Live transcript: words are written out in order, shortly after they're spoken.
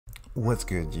What's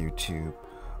good, YouTube?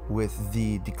 With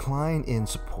the decline in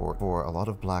support for a lot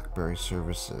of BlackBerry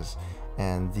services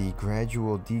and the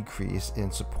gradual decrease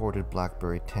in supported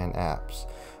BlackBerry 10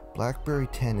 apps, BlackBerry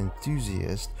 10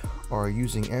 enthusiasts are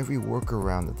using every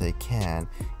workaround that they can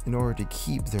in order to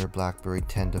keep their BlackBerry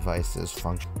 10 devices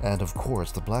functioning. And of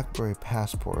course, the BlackBerry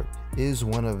Passport is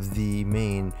one of the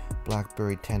main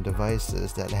BlackBerry 10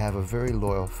 devices that have a very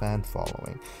loyal fan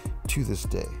following to this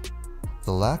day.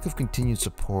 The lack of continued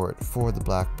support for the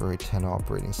BlackBerry 10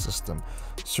 operating system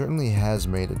certainly has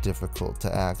made it difficult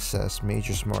to access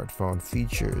major smartphone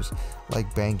features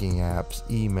like banking apps,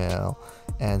 email,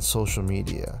 and social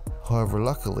media. However,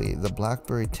 luckily, the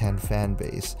BlackBerry 10 fan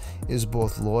base is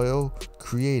both loyal,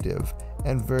 creative,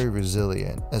 and very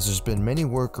resilient, as there's been many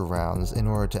workarounds in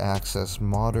order to access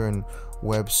modern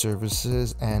web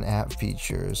services and app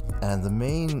features. And the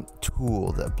main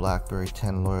tool that BlackBerry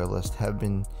 10 loyalists have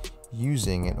been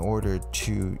using in order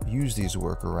to use these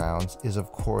workarounds is of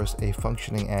course a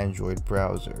functioning Android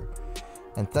browser.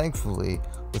 And thankfully,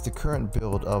 with the current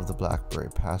build of the BlackBerry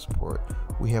Passport,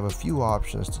 we have a few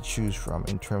options to choose from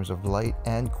in terms of light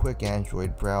and quick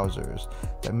Android browsers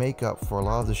that make up for a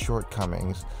lot of the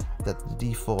shortcomings that the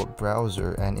default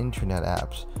browser and internet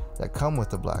apps that come with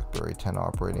the BlackBerry 10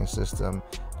 operating system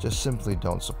just simply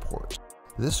don't support.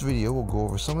 This video will go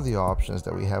over some of the options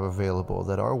that we have available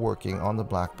that are working on the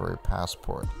BlackBerry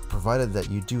Passport, provided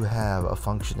that you do have a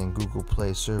functioning Google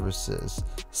Play services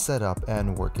set up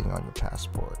and working on your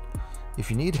Passport.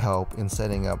 If you need help in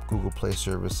setting up Google Play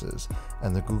services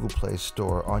and the Google Play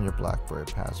Store on your BlackBerry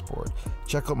Passport,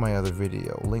 check out my other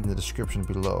video, linked in the description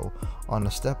below, on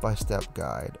a step-by-step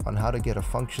guide on how to get a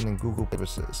functioning Google Play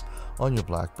services on your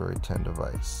BlackBerry 10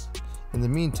 device. In the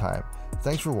meantime,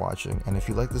 thanks for watching, and if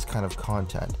you like this kind of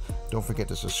content, don't forget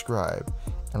to subscribe,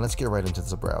 and let's get right into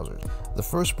the browsers. The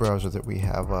first browser that we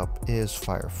have up is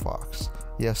FIREFOX.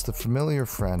 Yes, the familiar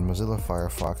friend Mozilla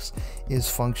Firefox is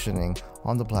functioning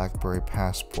on the BlackBerry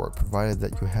Passport, provided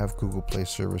that you have Google Play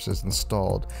services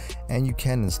installed, and you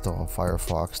can install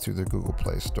Firefox through the Google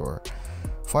Play Store.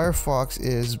 Firefox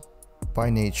is by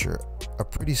nature a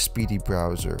pretty speedy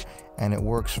browser, and it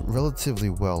works relatively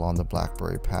well on the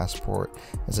BlackBerry Passport,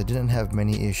 as I didn't have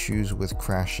many issues with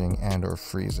crashing and or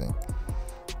freezing.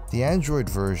 The Android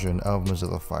version of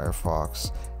Mozilla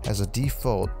Firefox has a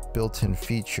default built-in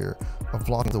feature of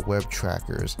blocking the web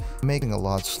trackers, making it a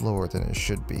lot slower than it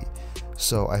should be.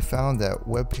 So I found that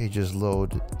web pages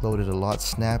loaded a lot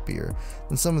snappier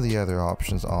than some of the other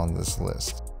options on this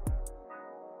list.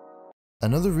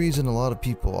 Another reason a lot of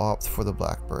people opt for the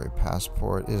BlackBerry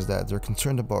Passport is that they're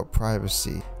concerned about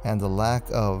privacy and the lack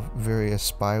of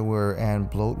various spyware and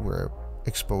bloatware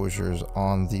exposures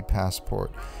on the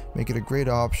Passport make it a great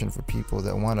option for people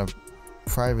that want a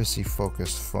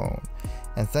privacy-focused phone.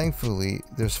 And thankfully,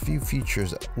 there's few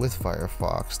features with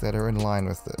Firefox that are in line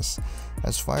with this,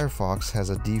 as Firefox has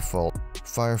a default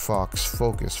Firefox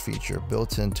Focus feature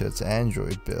built into its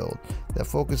Android build that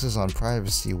focuses on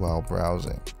privacy while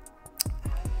browsing.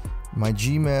 My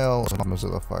Gmail,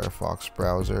 Mozilla Firefox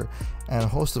browser, and a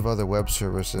host of other web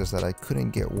services that I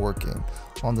couldn't get working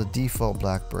on the default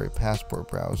BlackBerry Passport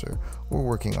browser were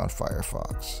working on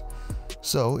Firefox.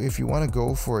 So if you want to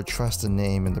go for a trusted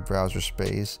name in the browser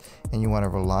space and you want a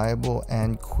reliable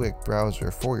and quick browser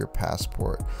for your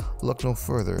Passport, look no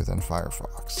further than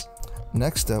Firefox.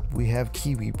 Next up, we have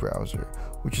KIWI browser,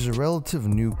 which is a relative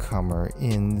newcomer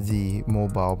in the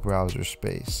mobile browser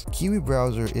space. KIWI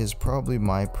browser is probably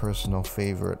my personal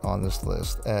favorite on this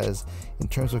list, as in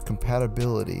terms of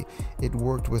compatibility, it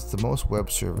worked with the most web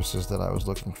services that I was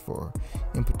looking for.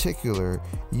 In particular,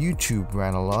 YouTube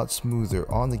ran a lot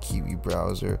smoother on the KIWI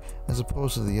browser as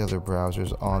opposed to the other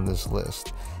browsers on this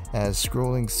list, as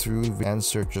scrolling through and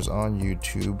searches on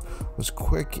YouTube was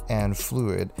quick and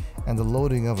fluid, and the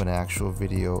loading of an actual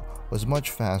video was much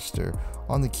faster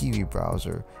on the KIWI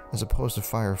browser as opposed to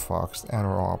Firefox and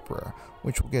or Opera,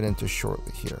 which we'll get into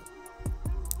shortly here.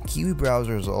 KIWI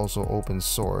browser is also open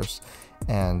source,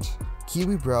 and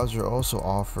KIWI browser also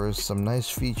offers some nice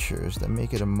features that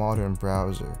make it a modern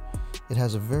browser. It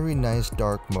has a very nice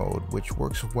dark mode which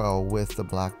works well with the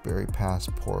BlackBerry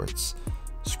Passport's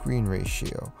screen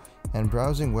ratio, and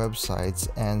browsing websites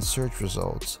and search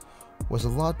results was a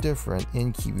lot different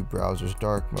in KIWI browser's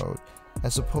dark mode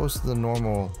as opposed to the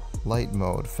normal light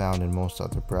mode found in most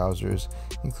other browsers,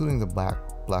 including the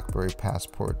BlackBerry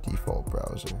Passport default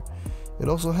browser. It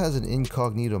also has an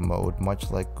incognito mode much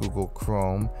like Google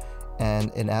Chrome,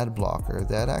 and an ad blocker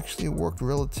that actually worked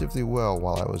relatively well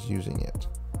while I was using it.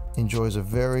 Enjoys a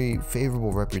very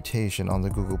favorable reputation on the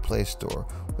Google Play Store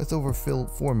with over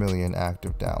 4 million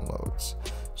active downloads.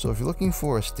 So if you're looking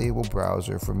for a stable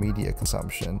browser for media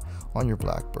consumption on your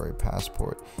Blackberry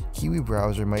Passport, KIWI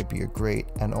browser might be a great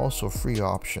and also free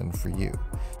option for you.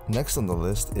 Next on the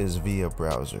list is VIA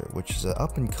browser, which is an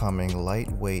up-and-coming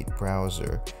lightweight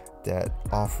browser that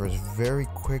offers very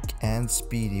quick and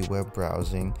speedy web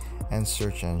browsing and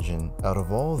search engine. Out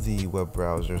of all the web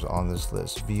browsers on this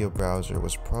list, VIA browser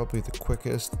was probably the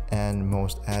quickest and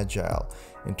most agile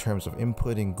in terms of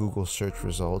inputting Google search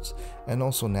results and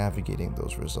also navigating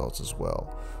those results as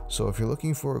well. So if you're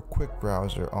looking for a quick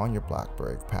browser on your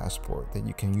Blackberry Passport that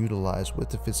you can utilize with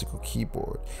the physical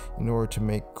keyboard in order to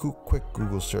make quick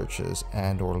Google searches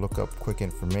and or look up quick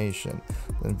information,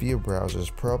 then VIA browser is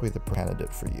probably the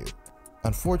candidate for you.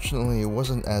 Unfortunately, it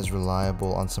wasn't as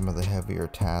reliable on some of the heavier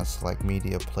tasks like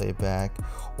media playback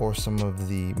or some of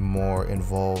the more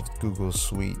involved Google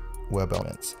Suite web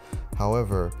elements.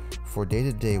 However, for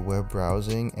day-to-day web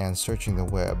browsing and searching the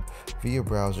web, VIA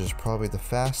browser is probably the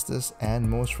fastest and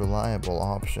most reliable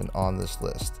option on this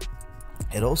list.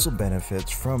 It also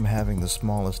benefits from having the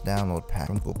smallest download pack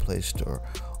from Google Play Store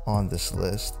on this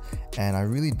list, and I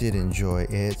really did enjoy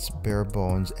its bare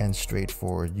bones and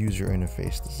straightforward user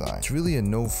interface design. It's really a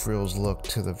no-frills look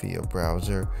to the VIA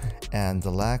browser, and the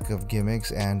lack of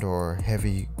gimmicks and or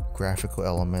heavy graphical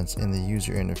elements in the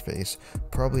user interface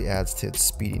probably adds to its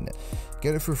speediness.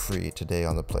 Get it for free today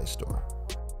on the Play Store.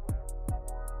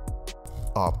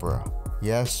 Opera.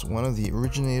 Yes, one of the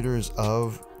originators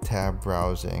of tab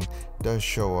browsing does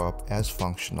show up as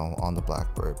functional on the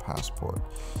Blackberry Passport.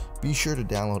 Be sure to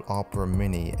download Opera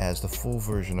Mini, as the full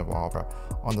version of Opera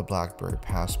on the Blackberry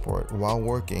Passport while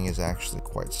working is actually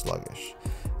quite sluggish.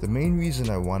 The main reason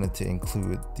I wanted to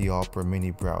include the Opera Mini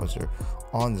browser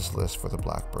on this list for the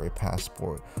Blackberry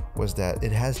Passport was that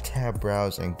it has tab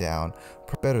browsing down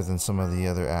better than some of the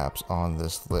other apps on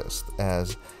this list,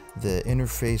 as the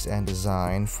interface and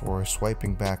design for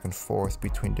swiping back and forth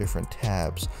between different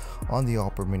tabs on the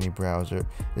Opera Mini browser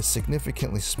is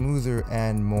significantly smoother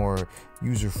and more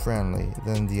user-friendly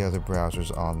than the other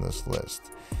browsers on this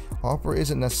list. Opera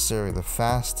isn't necessarily the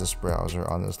fastest browser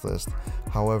on this list,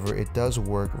 however it does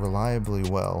work reliably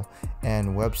well,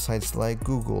 and websites like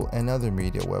Google and other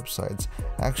media websites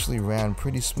actually ran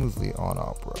pretty smoothly on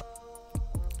Opera.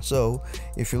 So,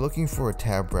 if you're looking for a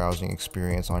tab browsing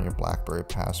experience on your Blackberry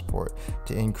Passport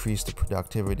to increase the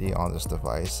productivity on this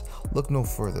device, look no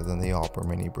further than the Opera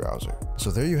Mini browser. So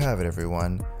there you have it,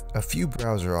 everyone. A few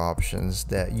browser options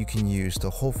that you can use to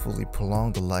hopefully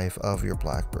prolong the life of your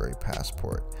Blackberry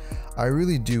Passport. I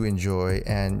really do enjoy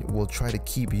and will try to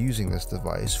keep using this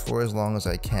device for as long as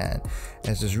I can,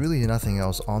 as there's really nothing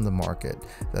else on the market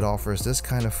that offers this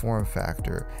kind of form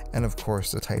factor and of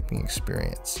course the typing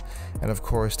experience. And of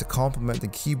course, to complement the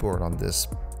keyboard on this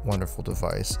wonderful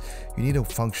device, you need a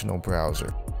functional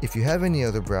browser. If you have any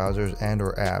other browsers and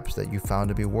or apps that you found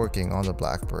to be working on the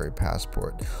Blackberry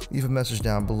Passport, leave a message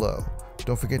down below.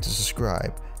 Don't forget to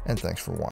subscribe, and thanks for watching.